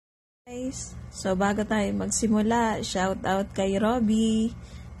Guys, so bago tayo magsimula, shout out kay Robbie.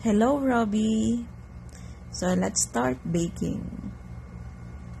 Hello Robbie. So let's start baking.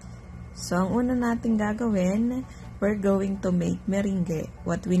 So ang una nating gagawin, we're going to make meringue.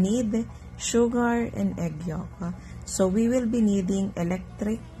 What we need, sugar and egg yolk. So we will be needing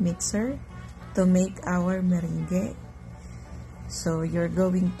electric mixer to make our meringue. So you're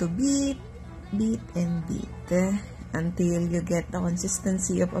going to beat and beat until you get the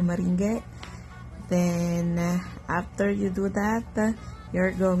consistency of a meringue. Then after you do that,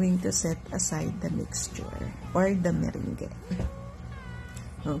 you're going to set aside the mixture or the meringue.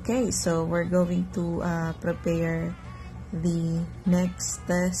 Okay, so we're going to prepare the next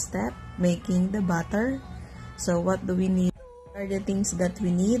step, making the batter. So what do we need? Are the things that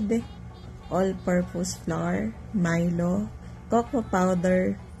we need: all-purpose flour, Milo, cocoa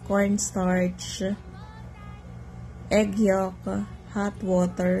powder, cornstarch, egg yolk, hot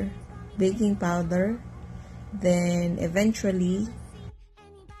water, baking powder, then eventually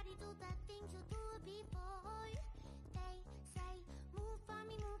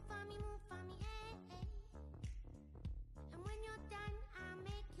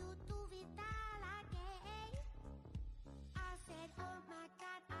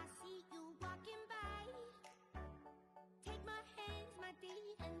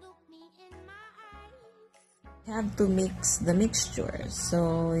have to mix the mixture.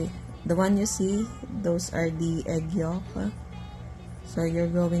 So the one you see, those are the egg yolk. So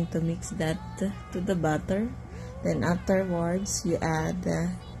you're going to mix that to the butter. Then afterwards, you add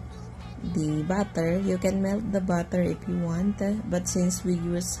the butter. You can melt the butter if you want, but since we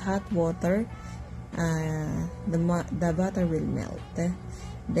use hot water, the butter will melt.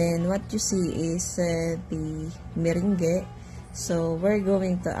 Then what you see is the meringue. So we're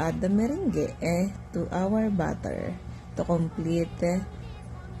going to add the meringue to our batter to complete the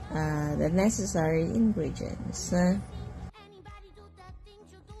necessary ingredients.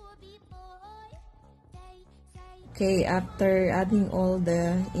 Okay, after adding all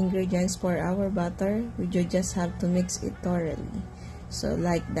the ingredients for our batter, we just have to mix it thoroughly. So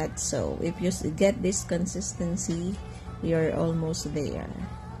like that. So if you get this consistency, you're almost there.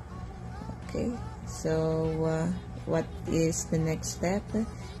 Okay, so what is the next step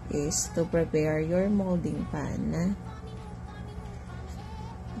is to prepare your molding pan.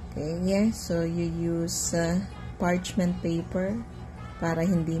 Okay, yeah, so you use parchment paper para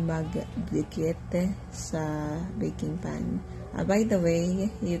hindi magdikit sa baking pan. By the way,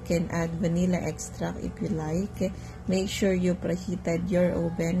 you can add vanilla extract if you like. Make sure you preheated your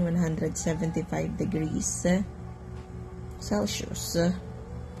oven 175 degrees Celsius.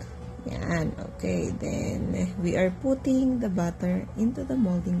 Yan, okay, then we are putting the butter into the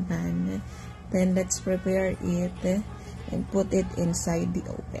molding pan. Then let's prepare it and put it inside the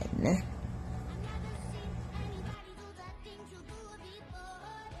oven.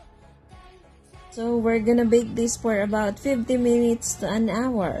 So we're gonna bake this for about 50 minutes to an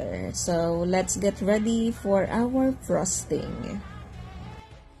hour. So let's get ready for our frosting.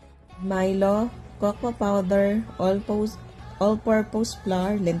 Milo, cocoa powder, all-purpose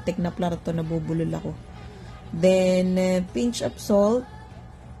flour, lentik na flour to, nabubulol ako. Then, pinch of salt.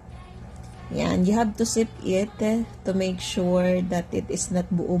 Yan, you have to sip it to make sure that it is not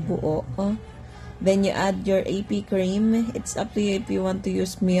buo-buo. Then, you add your AP cream. It's up to you if you want to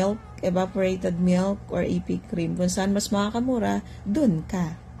use milk, evaporated milk, or AP cream. Kung saan mas makakamura, dun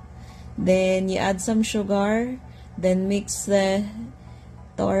ka. Then, you add some sugar. Then, mix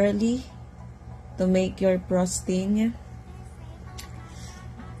thoroughly to make your frosting.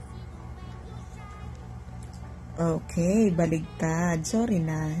 Okay, baligtad. Sorry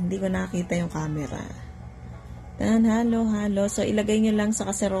na, hindi ko nakita yung camera. Then, halo. So, ilagay nyo lang sa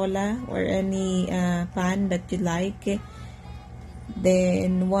kaserola or any pan that you like.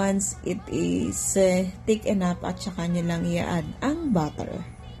 Then, once it is thick enough, at saka nyo lang i-add ang butter.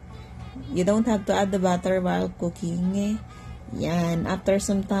 You don't have to add the butter while cooking. Yan. After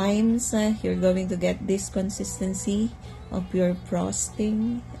some times, you're going to get this consistency of your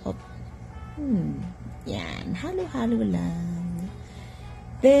frosting. Yan, halo-halo lang.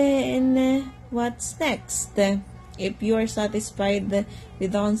 Then, what's next? If you are satisfied with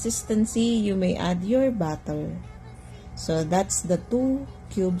the consistency, you may add your butter. So, that's the 2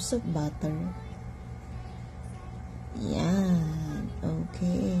 cubes of butter. Yan,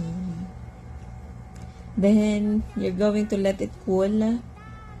 okay. Then, you're going to let it cool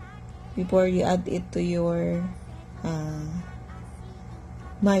before you add it to your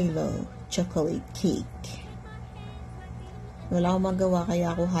Milo chocolate cake. Wala akong magawa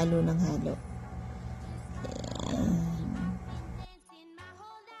kaya ako halo ng halo. Ayan.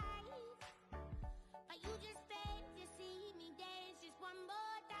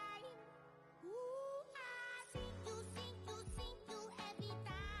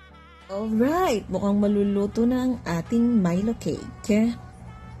 Alright, mukhang maluluto na ang ating Milo cake.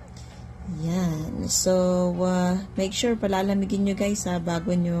 Yan. So, make sure palalamigin nyo guys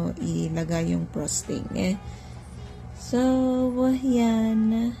bago nyo ilagay yung frosting. So,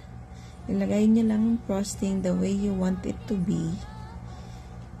 yan. Ilagay nyo lang yung frosting the way you want it to be.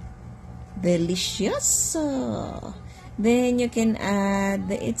 Delicious! Then, you can add,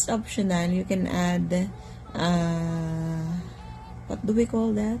 it's optional, you can add, what do we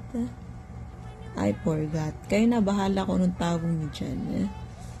call that? I forgot. Kayo na bahala kung anong tawag nyo dyan.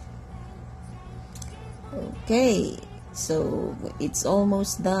 Okay. So, it's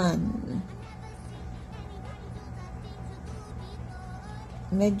almost done.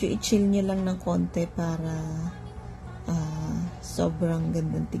 Medyo i-chill nyo lang ng konti para sobrang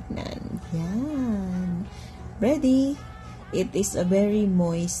gandang tignan. Yan. Ready. It is a very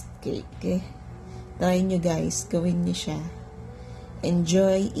moist cake. Try nyo guys. Gawin nyo siya.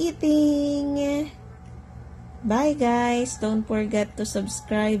 Enjoy eating! Bye guys! Don't forget to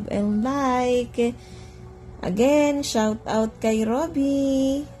subscribe and like. Again, shout out kay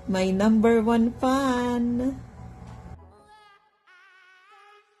Robbie, my #1 fan.